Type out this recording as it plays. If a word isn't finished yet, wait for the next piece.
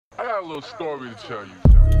got a little story to tell you.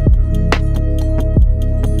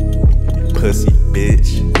 Pussy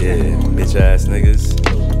bitch, yeah, bitch ass niggas.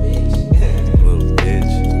 Little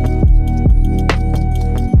bitch.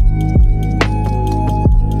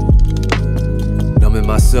 Numbing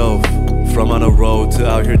myself, from on the road to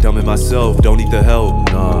out here dumbing myself. Don't need the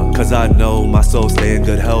help, nah, cause I know my soul stay in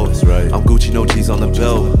good health. That's right. I'm Gucci, no cheese on the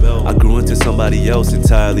belt. I grew into somebody else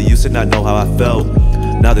entirely, used to not know how I felt.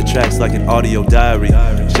 Now the track's like an audio diary.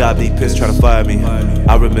 Job need piss trying to fire me.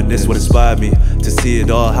 I reminisce what inspired me to see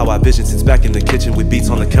it all, how I vision since back in the kitchen with beats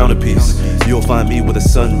on the counterpiece. You'll find me with a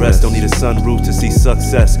sunrest, don't need a sunroof to see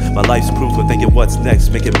success. My life's proof of thinking what's next,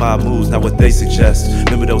 making my moves, not what they suggest.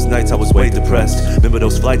 Remember those nights I was way depressed. Remember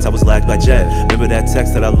those flights I was lagged by jet. Remember that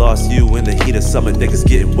text that I lost you in the heat of summer, niggas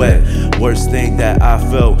getting wet. Worst thing that I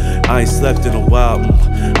felt, I ain't slept in a while,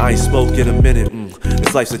 I ain't spoke in a minute.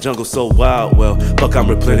 This life's a jungle so wild, well, fuck I'm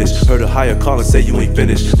replenished. Heard a higher call and say you ain't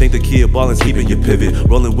finished. Think the key of balling's keeping you pivot.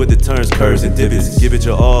 Rolling with the turns, curves and divots. Give it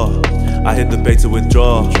your all, I hit the bait to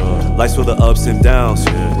withdraw. Life's full of ups and downs,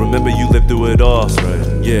 remember you lived through it all.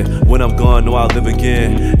 Yeah, when I'm gone, know I'll live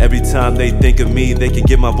again. Every time they think of me, they can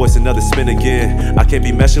give my voice another spin again. I can't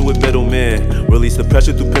be meshing with middlemen, release the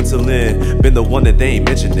pressure through penciling. Been the one that they ain't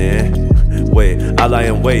mentioning. Wait, I lie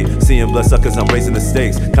and wait, seeing bloodsuckers, I'm raising the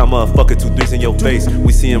stakes. Count motherfucker, 2 3s in your face.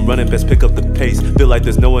 We see him running, best pick up the pace. Feel like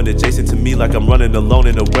there's no one adjacent to me, like I'm running alone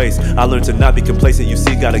in a race. I learned to not be complacent, you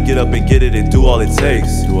see, gotta get up and get it and do all it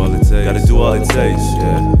takes. Do all it takes, gotta do all it takes,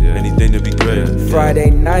 yeah. Anything to be great. Friday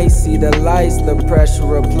night, see the lights, the pressure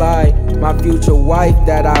reply. My future wife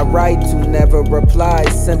that I write to never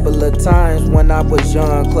replies. Simpler times when I was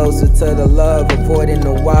young, closer to the love, avoiding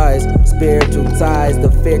the wise. Spiritual ties,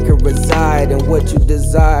 the fear could reside in what you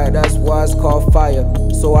desire, that's why it's called fire.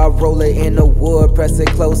 So I roll it in the wood, press it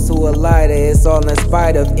close to a lighter. It's all in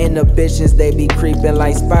spite of inhibitions, they be creeping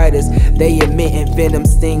like spiders. They emitting venom,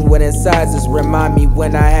 sting with incisors. Remind me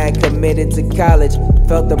when I had committed to college.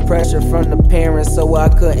 Felt the pressure from the parents, so I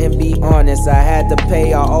couldn't be honest. I had to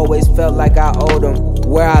pay, I always felt like I owed them.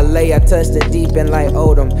 Where I lay, I touched it deep in like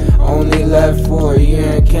Odom. Only left for a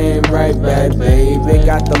year and came right back, baby.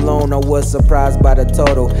 Got the loan, I was surprised by the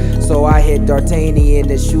total. So I hit Dartanion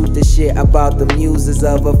to shoot the shit about the muses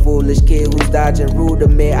of a foolish kid who's dodging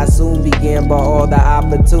rudiment. I soon began by all the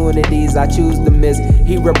opportunities I choose to miss.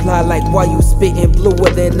 He replied like, why you spitting bluer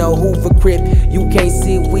than a Hoover Crip? You can't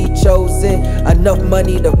see we chosen. Enough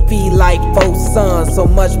money to feed like 4 sons. So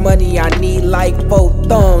much money I need like 4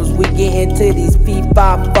 thumbs. We get into these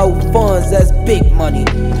P5-4 funds, that's big money.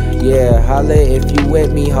 Yeah, holla if you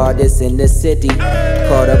with me, hardest in the city.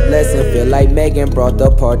 Caught a blessing, feel like Megan brought the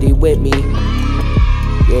party with me.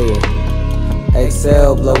 Yeah.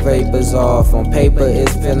 Exhale, blow vapors off. On paper,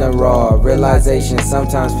 it's feeling raw. Realization,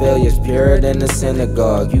 sometimes failure's purer than the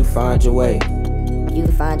synagogue. You find your way. You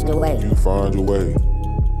find your way. You find your way.